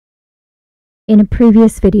In a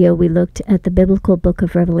previous video, we looked at the biblical book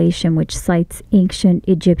of Revelation, which cites ancient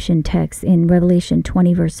Egyptian texts in Revelation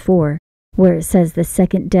 20 verse 4, where it says the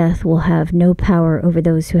second death will have no power over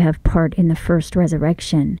those who have part in the first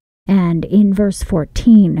resurrection. And in verse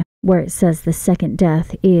 14, where it says the second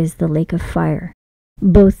death is the lake of fire.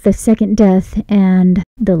 Both the second death and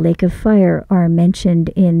the lake of fire are mentioned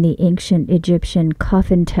in the ancient Egyptian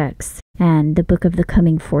coffin texts and the book of the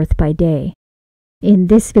coming forth by day. In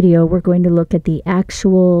this video, we're going to look at the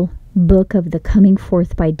actual book of the coming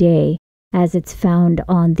forth by day as it's found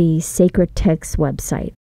on the Sacred Texts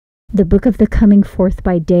website. The book of the coming forth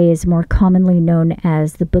by day is more commonly known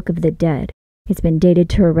as the Book of the Dead. It's been dated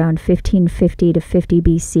to around 1550 to 50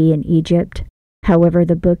 BC in Egypt. However,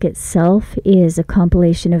 the book itself is a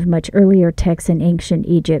compilation of much earlier texts in ancient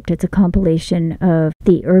Egypt. It's a compilation of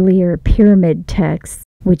the earlier pyramid texts,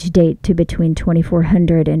 which date to between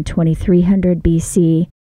 2400 and 2300 BC,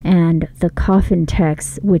 and the coffin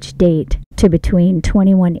texts, which date to between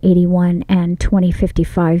 2181 and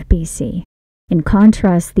 2055 BC. In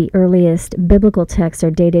contrast, the earliest biblical texts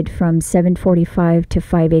are dated from 745 to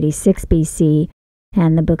 586 BC,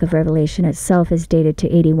 and the book of Revelation itself is dated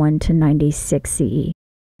to 81 to 96 CE.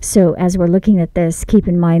 So as we're looking at this, keep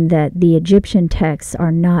in mind that the Egyptian texts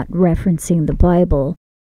are not referencing the Bible.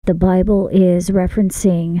 The Bible is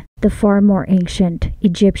referencing the far more ancient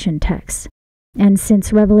Egyptian texts. And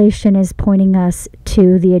since Revelation is pointing us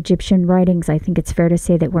to the Egyptian writings, I think it's fair to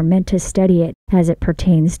say that we're meant to study it as it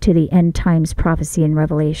pertains to the end times prophecy in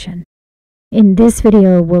Revelation. In this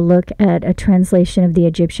video, we'll look at a translation of the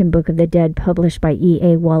Egyptian Book of the Dead published by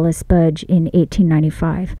E.A. Wallace Budge in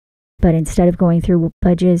 1895. But instead of going through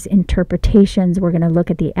Budge's interpretations, we're going to look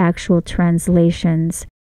at the actual translations,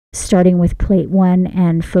 starting with Plate 1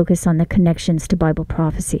 and focus on the connections to Bible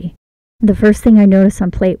prophecy. The first thing I notice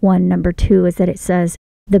on Plate 1, number 2, is that it says,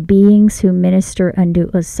 "The beings who minister unto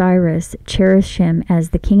Osiris cherish him as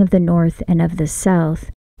the king of the north and of the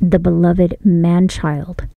south, the beloved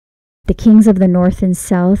man-child." The kings of the north and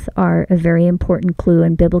south are a very important clue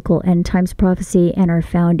in biblical end times prophecy and are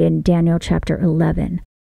found in Daniel chapter 11.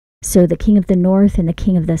 So the king of the north and the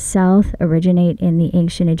king of the south originate in the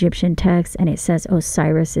ancient Egyptian text, and it says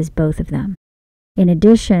Osiris is both of them. In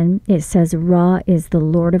addition, it says Ra is the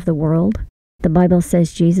Lord of the world. The Bible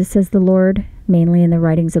says Jesus is the Lord, mainly in the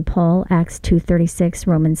writings of Paul, Acts 2:36,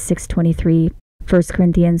 Romans 6:23, 1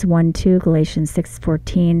 Corinthians 1:2, Galatians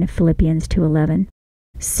 6:14, Philippians 2:11.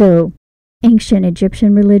 So, ancient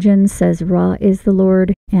Egyptian religion says Ra is the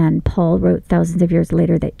Lord, and Paul wrote thousands of years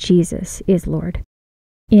later that Jesus is Lord.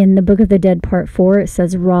 In the Book of the Dead, Part 4, it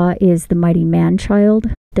says Ra is the mighty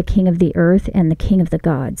man-child, the king of the earth, and the king of the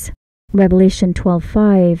gods. Revelation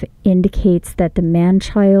 12:5 indicates that the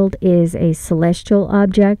man-child is a celestial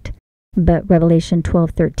object, but Revelation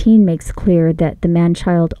 12:13 makes clear that the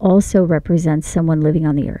man-child also represents someone living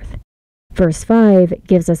on the earth. Verse 5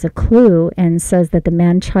 gives us a clue and says that the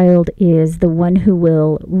man-child is the one who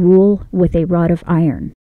will rule with a rod of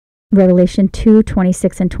iron. Revelation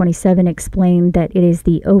 2:26 and 27 explain that it is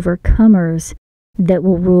the overcomers that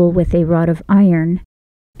will rule with a rod of iron.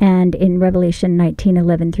 And in Revelation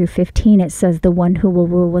 19:11 through 15, it says the one who will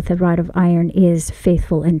rule with a rod of iron is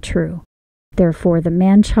faithful and true. Therefore, the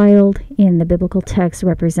man-child in the biblical text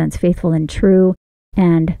represents faithful and true,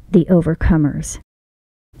 and the overcomers.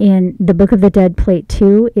 In the Book of the Dead, Plate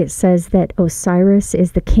 2, it says that Osiris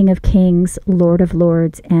is the King of Kings, Lord of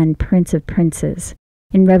Lords, and Prince of Princes.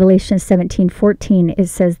 In Revelation 17:14, it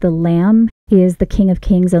says the Lamb is the King of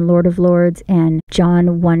Kings and Lord of Lords, and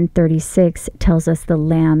John 1:36 tells us the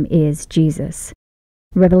Lamb is Jesus.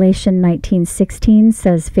 Revelation 19:16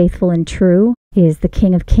 says faithful and true is the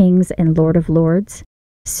King of Kings and Lord of Lords.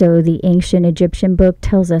 So the ancient Egyptian book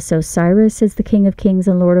tells us Osiris is the King of Kings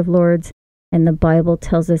and Lord of Lords, and the Bible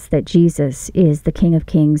tells us that Jesus is the King of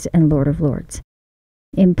Kings and Lord of Lords.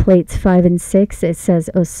 In plates 5 and 6, it says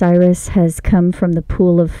Osiris has come from the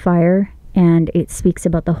pool of fire, and it speaks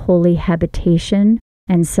about the holy habitation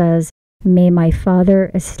and says, "May my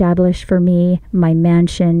Father establish for me my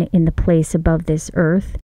mansion in the place above this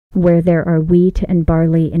earth, where there are wheat and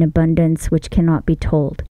barley in abundance which cannot be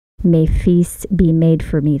told. May feasts be made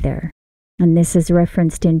for me there." And this is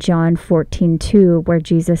referenced in John 14:2, where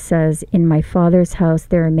Jesus says, "In my Father's house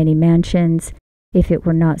there are many mansions. If it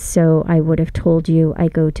were not so, I would have told you, I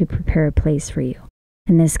go to prepare a place for you."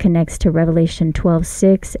 And this connects to Revelation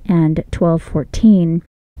 12:6 and 12:14,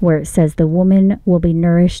 where it says the woman will be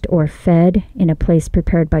nourished or fed in a place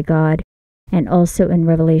prepared by God, and also in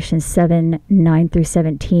Revelation 7:9 through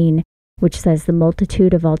 17, which says the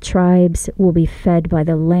multitude of all tribes will be fed by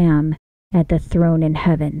the Lamb at the throne in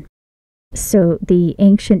heaven. So the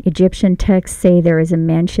ancient Egyptian texts say there is a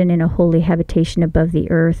mansion in a holy habitation above the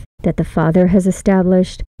earth that the Father has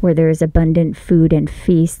established, where there is abundant food and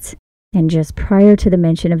feasts. And just prior to the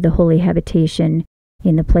mention of the holy habitation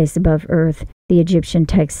in the place above earth, the Egyptian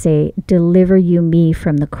texts say, "Deliver you me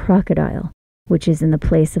from the crocodile, which is in the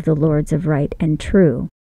place of the lords of right and true."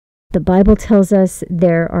 The Bible tells us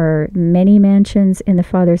there are many mansions in the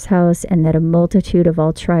Father's house, and that a multitude of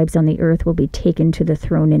all tribes on the earth will be taken to the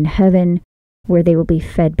throne in heaven, where they will be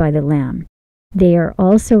fed by the Lamb. They are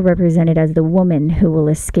also represented as the woman who will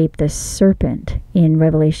escape the serpent in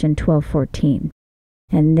Revelation 12:14.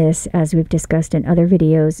 And this, as we've discussed in other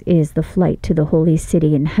videos, is the flight to the holy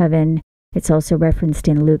city in heaven. It's also referenced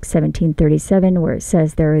in Luke 17:37, where it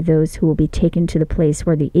says there are those who will be taken to the place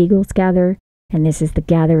where the eagles gather, and this is the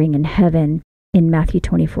gathering in heaven in Matthew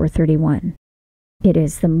 24:31. It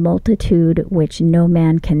is the multitude which no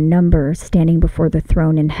man can number standing before the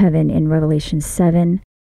throne in heaven in Revelation 7,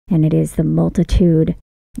 and it is the multitude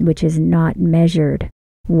which is not measured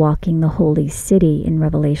walking the holy city in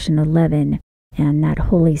Revelation 11, and that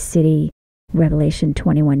holy city, Revelation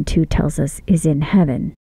 21:2 tells us, is in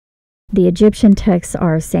heaven. The Egyptian texts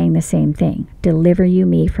are saying the same thing. Deliver you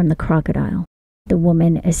me from the crocodile, the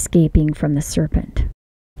woman escaping from the serpent.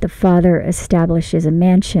 The Father establishes a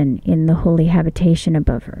mansion in the holy habitation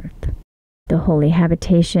above earth. The holy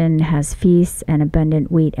habitation has feasts and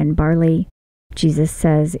abundant wheat and barley. Jesus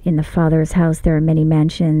says, in the Father's house there are many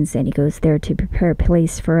mansions, and he goes there to prepare a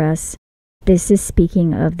place for us. This is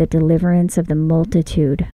speaking of the deliverance of the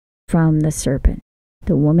multitude from the serpent.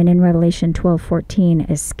 The woman in Revelation 12:14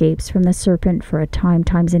 escapes from the serpent for a time,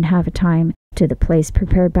 times and half a time, to the place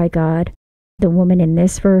prepared by God. The woman in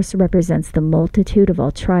this verse represents the multitude of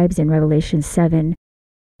all tribes in Revelation 7,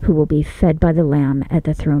 who will be fed by the Lamb at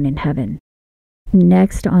the throne in heaven.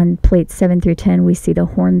 Next, on plates 7 through 10, we see the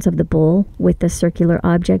horns of the bull with the circular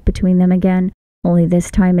object between them again, only this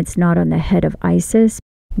time it's not on the head of Isis,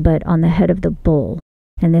 but on the head of the bull.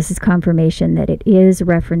 And this is confirmation that it is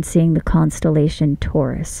referencing the constellation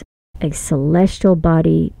Taurus, a celestial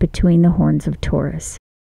body between the horns of Taurus.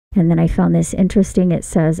 And then I found this interesting. It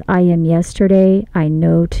says, I am yesterday, I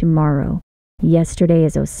know tomorrow. Yesterday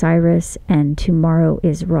is Osiris, and tomorrow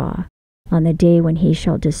is Ra. On the day when he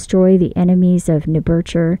shall destroy the enemies of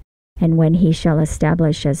Nibiru, and when he shall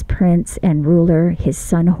establish as prince and ruler his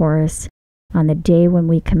son Horus, on the day when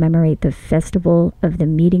we commemorate the festival of the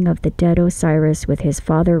meeting of the dead Osiris with his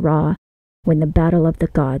father Ra, when the battle of the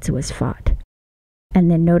gods was fought. And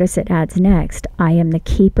then notice it adds next, I am the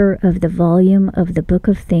keeper of the volume of the book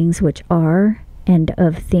of things which are, and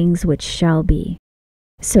of things which shall be.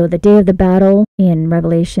 So the day of the battle in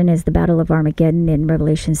Revelation is the battle of Armageddon in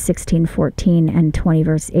Revelation 16:14 and 20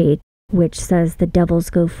 verse 8, which says the devils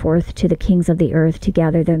go forth to the kings of the earth to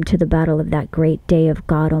gather them to the battle of that great day of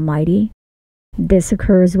God Almighty. This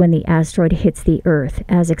occurs when the asteroid hits the Earth,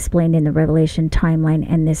 as explained in the Revelation timeline,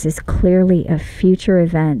 and this is clearly a future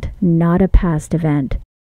event, not a past event,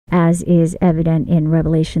 as is evident in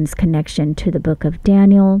Revelation's connection to the book of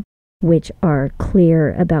Daniel, which are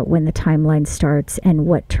clear about when the timeline starts and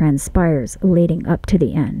what transpires leading up to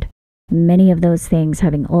the end. Many of those things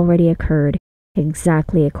having already occurred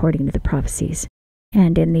exactly according to the prophecies.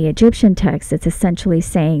 And in the Egyptian text, it's essentially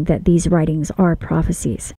saying that these writings are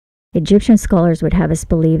prophecies. Egyptian scholars would have us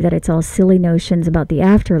believe that it's all silly notions about the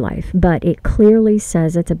afterlife, but it clearly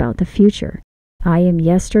says it's about the future. I am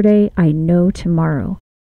yesterday, I know tomorrow.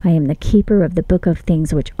 I am the keeper of the book of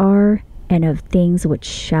things which are, and of things which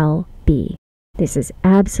shall be. This is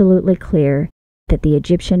absolutely clear that the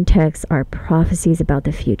Egyptian texts are prophecies about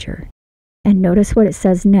the future. And notice what it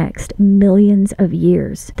says next, millions of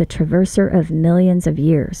years, the traverser of millions of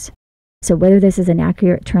years. So whether this is an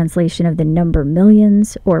accurate translation of the number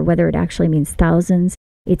millions or whether it actually means thousands,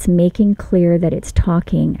 it's making clear that it's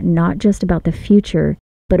talking not just about the future,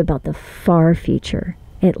 but about the far future,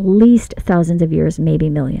 at least thousands of years,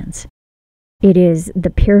 maybe millions. It is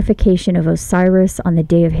the purification of Osiris on the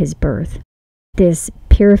day of his birth. This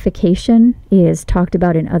purification is talked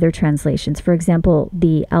about in other translations. For example,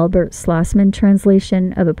 the Albert Schlossman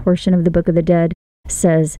translation of a portion of the Book of the Dead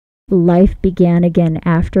says, life began again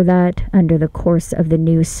after that under the course of the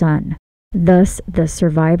new sun. Thus, the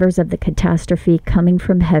survivors of the catastrophe coming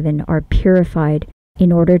from heaven are purified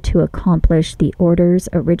in order to accomplish the orders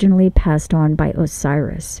originally passed on by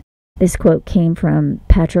Osiris. This quote came from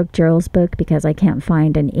Patrick Gerald's book because I can't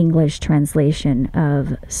find an English translation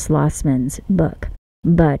of Schlossman's book.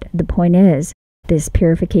 But the point is, this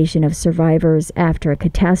purification of survivors after a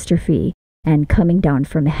catastrophe and coming down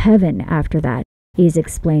from heaven after that is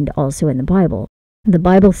explained also in the Bible. The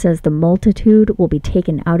Bible says the multitude will be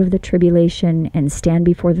taken out of the tribulation and stand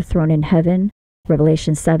before the throne in heaven,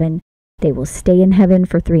 Revelation 7. They will stay in heaven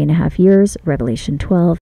for 3.5 years, Revelation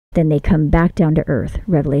 12. Then they come back down to earth,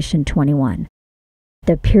 Revelation 21.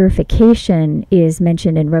 The purification is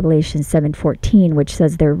mentioned in Revelation 7:14, which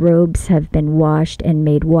says their robes have been washed and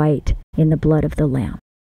made white in the blood of the Lamb.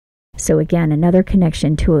 So again, another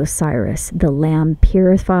connection to Osiris. The Lamb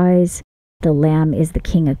purifies. The Lamb is the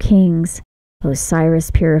King of Kings.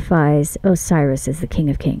 Osiris purifies. Osiris is the King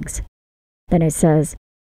of Kings. Then it says,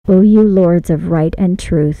 O you lords of right and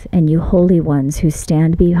truth, and you holy ones who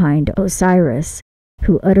stand behind Osiris,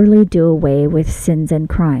 who utterly do away with sins and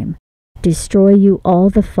crime, destroy you all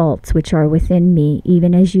the faults which are within me,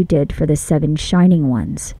 even as you did for the 7 shining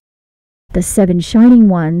ones. The 7 shining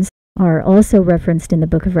ones are also referenced in the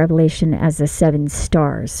book of Revelation as the 7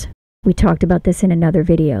 stars. We talked about this in another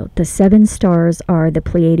video. The 7 stars are the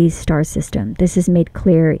Pleiades star system. This is made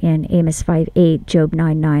clear in Amos 5:8, Job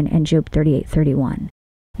 9:9, and Job 38:31.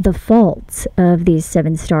 The faults of these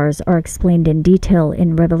 7 stars are explained in detail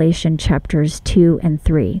in Revelation chapters 2 and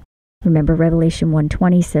 3. Remember, Revelation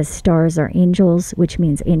 1:20 says stars are angels, which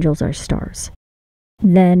means angels are stars.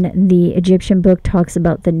 Then the Egyptian book talks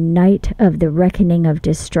about the night of the reckoning of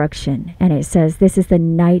destruction, and it says this is the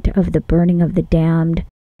night of the burning of the damned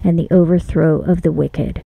and the overthrow of the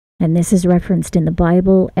wicked. And this is referenced in the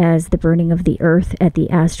Bible as the burning of the earth at the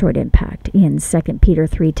asteroid impact in 2 Peter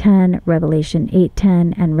 3:10, Revelation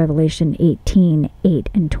 8:10, and Revelation 18:8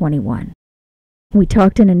 and 21. We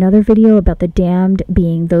talked in another video about the damned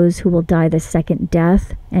being those who will die the second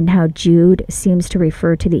death, and how Jude seems to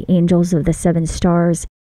refer to the angels of the 7 stars,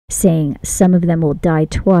 saying some of them will die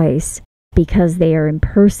twice because they are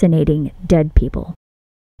impersonating dead people.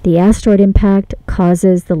 The asteroid impact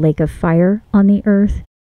causes the lake of fire on the earth,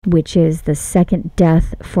 which is the second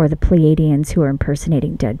death for the Pleiadians who are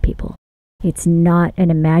impersonating dead people. It's not an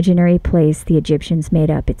imaginary place the Egyptians made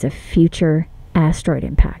up. It's a future asteroid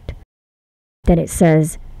impact. Then it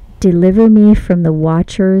says, deliver me from the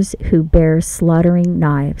watchers who bear slaughtering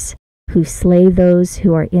knives, who slay those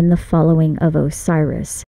who are in the following of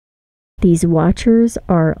Osiris. These watchers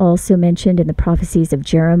are also mentioned in the prophecies of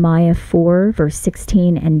Jeremiah 4, verse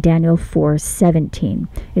 16, and Daniel 4:17.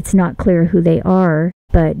 It's not clear who they are,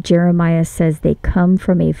 but Jeremiah says they come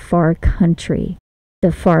from a far country.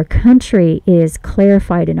 The far country is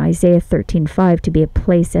clarified in Isaiah 13:5 to be a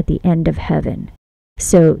place at the end of heaven.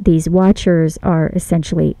 So these watchers are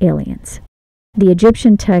essentially aliens. The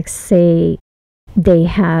Egyptian texts say they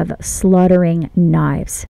have slaughtering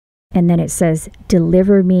knives. And then it says,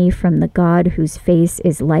 deliver me from the God whose face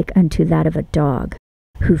is like unto that of a dog,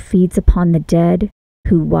 who feeds upon the dead,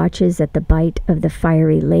 who watches at the bite of the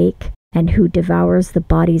fiery lake, and who devours the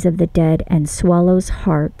bodies of the dead and swallows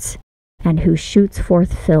hearts, and who shoots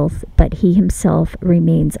forth filth, but he himself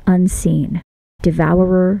remains unseen,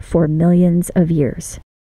 devourer for millions of years.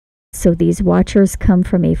 So these watchers come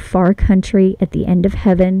from a far country at the end of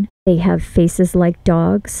heaven. They have faces like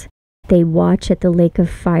dogs. They watch at the lake of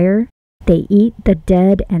fire. They eat the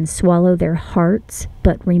dead and swallow their hearts,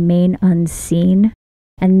 but remain unseen.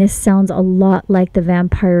 And this sounds a lot like the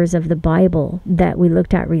vampires of the Bible that we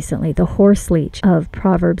looked at recently, the horse leech of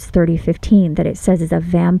Proverbs 30:15, that it says is a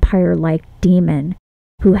vampire-like demon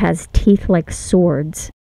who has teeth like swords,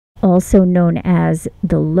 also known as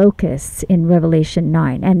the locusts in Revelation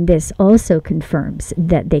 9. And this also confirms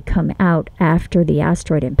that they come out after the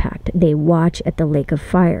asteroid impact. They watch at the lake of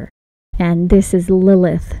fire. And this is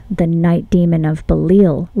Lilith, the night demon of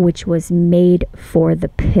Belial, which was made for the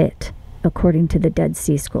pit, according to the Dead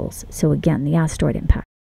Sea Scrolls. So again, the asteroid impact.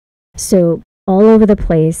 So all over the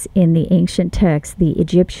place in the ancient texts, the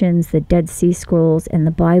Egyptians, the Dead Sea Scrolls, and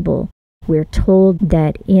the Bible, we're told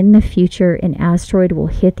that in the future an asteroid will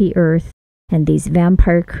hit the earth and these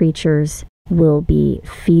vampire creatures will be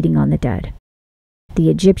feeding on the dead. The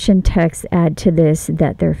Egyptian texts add to this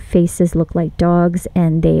that their faces look like dogs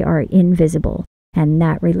and they are invisible. And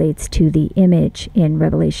that relates to the image in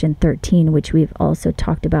Revelation 13, which we've also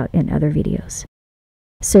talked about in other videos.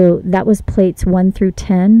 So that was plates 1 through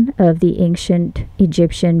 10 of the ancient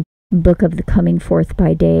Egyptian Book of the Coming Forth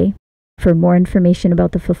by Day. For more information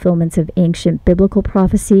about the fulfillments of ancient biblical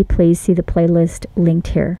prophecy, please see the playlist linked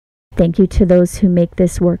here. Thank you to those who make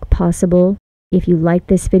this work possible. If you liked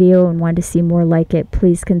this video and want to see more like it,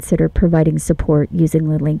 please consider providing support using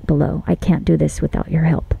the link below. I can't do this without your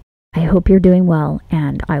help. I hope you're doing well,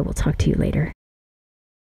 and I will talk to you later.